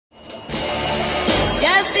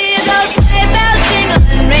see those sleigh bells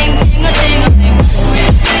jingling, ring, ting-a-ting-a-ling.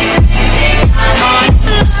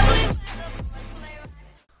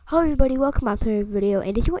 Hello everybody, welcome back to my video,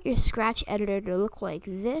 and if you want your Scratch editor to look like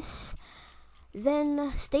this,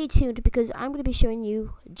 then stay tuned because I'm going to be showing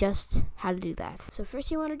you just how to do that. So first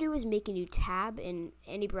you want to do is make a new tab in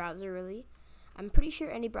any browser really. I'm pretty sure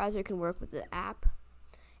any browser can work with the app.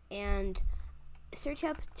 And search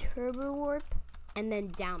up TurboWarp and then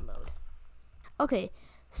download. Okay,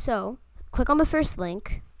 so click on the first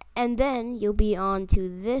link and then you'll be on to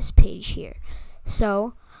this page here.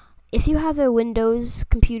 So if you have a Windows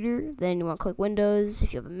computer, then you want to click Windows.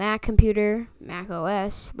 If you have a Mac computer, Mac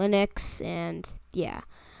OS, Linux, and yeah.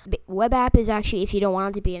 Web app is actually, if you don't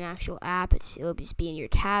want it to be an actual app, it'll just be in your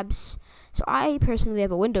tabs. So I personally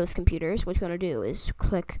have a Windows computer, so what you want to do is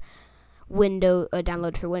click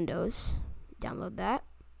download for Windows. Download that.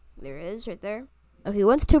 There it is, right there. Okay,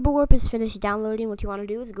 once TurboWarp is finished downloading, what you want to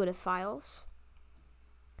do is go to Files,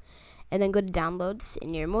 and then go to Downloads.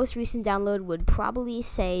 And your most recent download would probably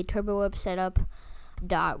say TurboWarp setup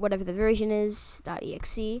dot whatever the version is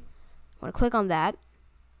 .exe. You want to click on that,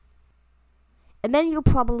 and then you'll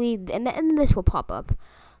probably and this will pop up.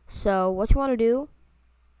 So what you want to do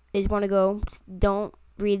is want to go. Don't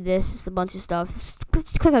read this. It's a bunch of stuff.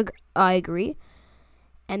 Just click I agree,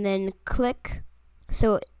 and then click.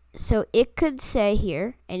 So it could say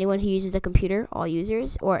here, anyone who uses a computer, all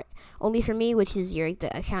users, or only for me, which is the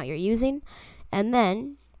account you're using. And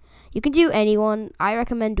then you can do anyone. I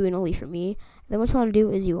recommend doing only for me. And then what you want to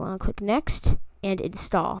do is you want to click next and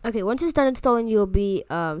install. Okay, once it's done installing, you'll be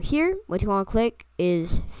here. What you want to click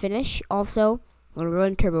is finish. Also, I'm going to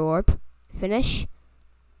run TurboWarp. Finish.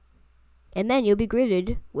 And then you'll be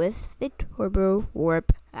greeted with the TurboWarp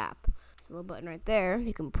app. Little button right there.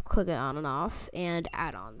 You can click it on and off, and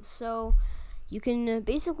add-ons. So you can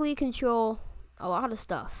basically control a lot of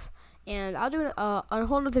stuff. And I'll do a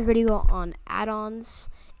whole other video on add-ons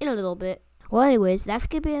in a little bit. Well, anyways, that's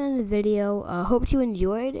gonna be the end of the video. Hope you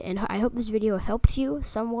enjoyed, and I hope this video helped you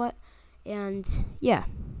somewhat. And yeah,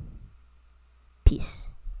 peace.